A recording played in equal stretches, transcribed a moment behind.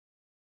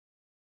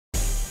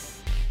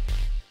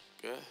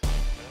Good.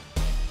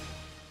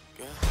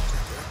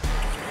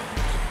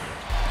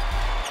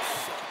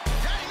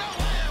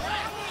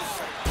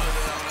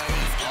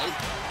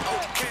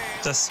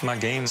 That's my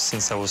game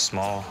since I was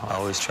small. I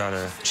always try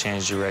to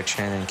change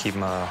direction and keep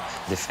my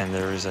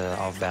defenders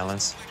off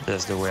balance.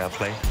 That's the way I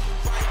play.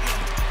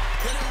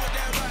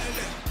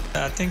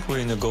 I think we're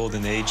in the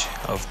golden age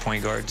of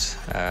point guards.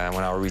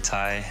 When I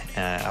retire,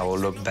 I will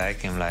look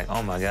back and I'm like,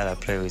 oh my God, I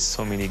play with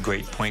so many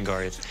great point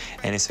guards.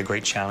 And it's a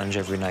great challenge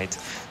every night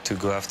to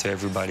go after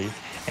everybody.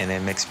 And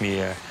it makes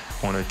me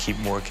want to keep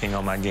working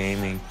on my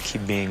game and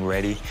keep being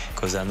ready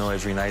because I know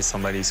every night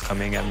somebody's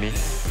coming at me.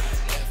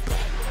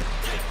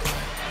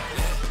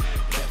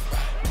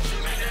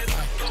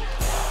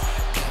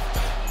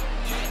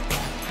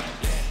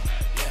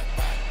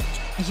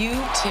 You,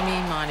 Timmy,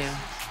 Manu.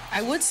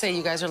 I would say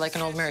you guys are like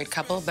an old married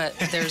couple, but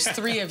there's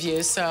three of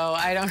you, so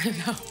I don't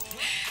know.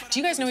 Do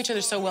you guys know each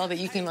other so well that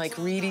you can like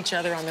read each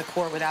other on the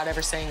court without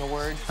ever saying a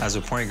word? As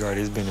a point guard,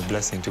 it's been a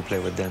blessing to play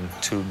with them.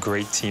 Two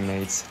great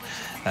teammates,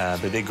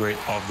 but they're great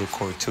off the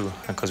court too.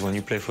 Because when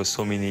you play for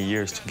so many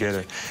years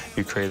together,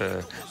 you create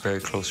a very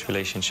close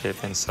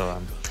relationship. And so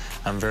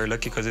I'm very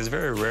lucky because it's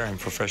very rare in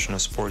professional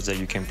sports that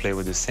you can play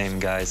with the same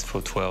guys for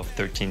 12,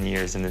 13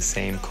 years and the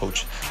same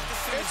coach.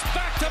 It's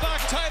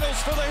back-to-back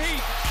titles for the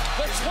Heat.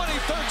 The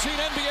 2013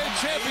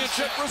 NBA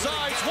championship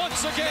resides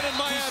once again in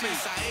Miami.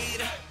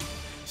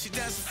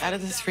 Out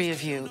of the three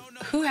of you,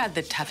 who had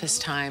the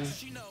toughest time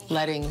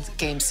letting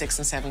Games 6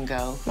 and 7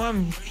 go? Well,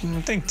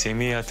 I think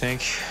Timmy,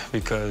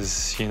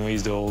 because, you know,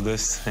 he's the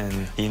oldest and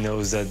he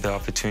knows that the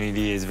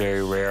opportunity is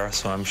very rare,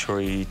 so I'm sure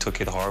he took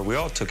it hard. We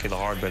all took it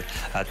hard, but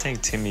I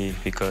think Timmy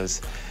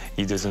because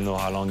he doesn't know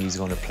how long he's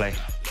going to play.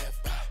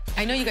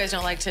 I know you guys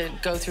don't like to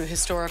go through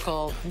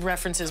historical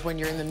references when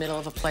you're in the middle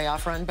of a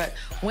playoff run, but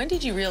when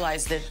did you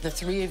realize that the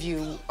three of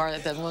you are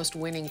the most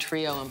winning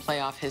trio in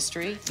playoff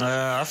history?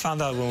 I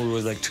found out when we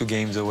were like 2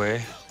 games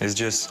away. It's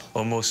just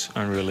almost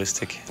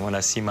unrealistic. When I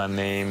see my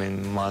name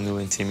and Manu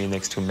and Timmy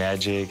next to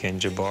Magic and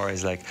Jabbar,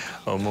 it's like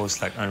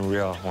almost like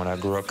unreal. When I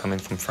grew up coming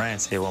from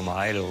France, they were my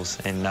idols,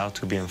 and now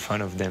to be in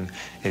front of them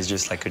is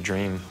just like a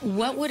dream.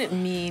 What would it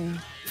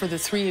mean for the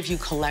three of you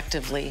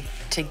collectively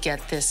to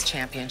get this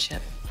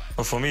championship?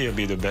 Well, for me, it'll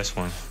be the best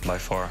one by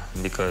far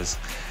because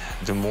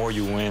the more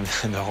you win,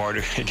 the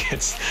harder it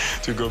gets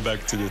to go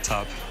back to the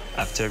top.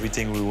 After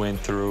everything we went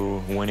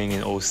through, winning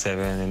in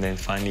 07 and then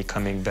finally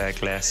coming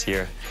back last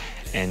year,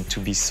 and to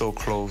be so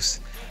close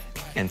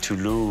and to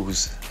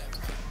lose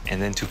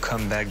and then to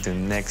come back the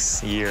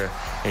next year,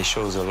 it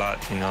shows a lot,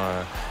 you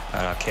know,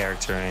 our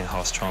character and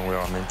how strong we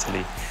are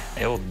mentally.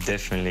 It will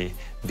definitely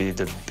be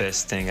the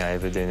best thing I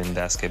ever did in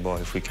basketball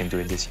if we can do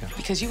it this year.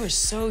 Because you were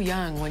so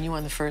young when you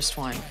won the first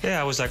one. Yeah,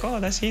 I was like,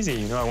 oh, that's easy.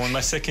 You know, I won my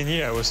second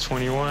year. I was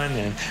 21,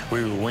 and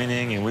we were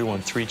winning, and we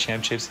won 3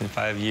 championships in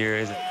 5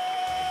 years.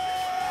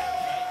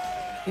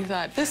 You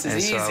thought, this is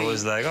easy. And so I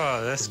was like,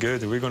 oh, that's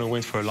good. We're going to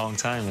win for a long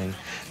time, and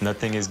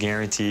nothing is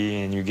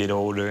guaranteed, and you get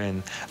older,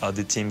 and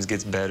other teams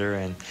get better,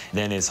 and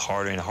then it's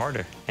harder and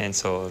harder. And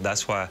so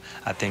that's why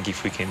I think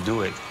if we can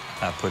do it,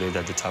 I put it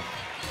at the top.